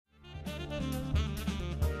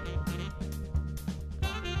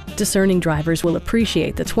discerning drivers will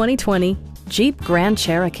appreciate the 2020 Jeep Grand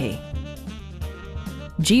Cherokee.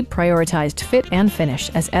 Jeep prioritized fit and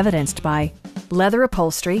finish as evidenced by leather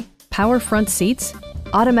upholstery, power front seats,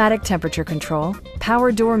 automatic temperature control,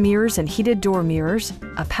 power door mirrors and heated door mirrors,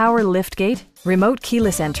 a power liftgate, remote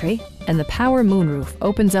keyless entry, and the power moonroof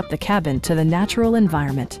opens up the cabin to the natural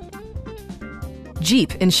environment.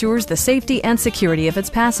 Jeep ensures the safety and security of its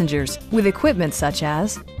passengers with equipment such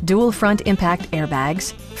as dual front impact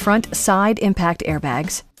airbags, front side impact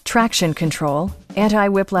airbags, traction control,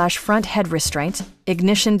 anti-whiplash front head restraints,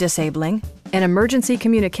 ignition disabling, an emergency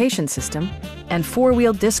communication system, and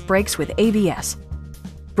four-wheel disc brakes with ABS.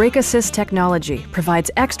 Brake Assist technology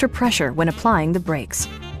provides extra pressure when applying the brakes.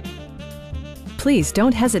 Please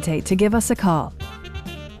don't hesitate to give us a call.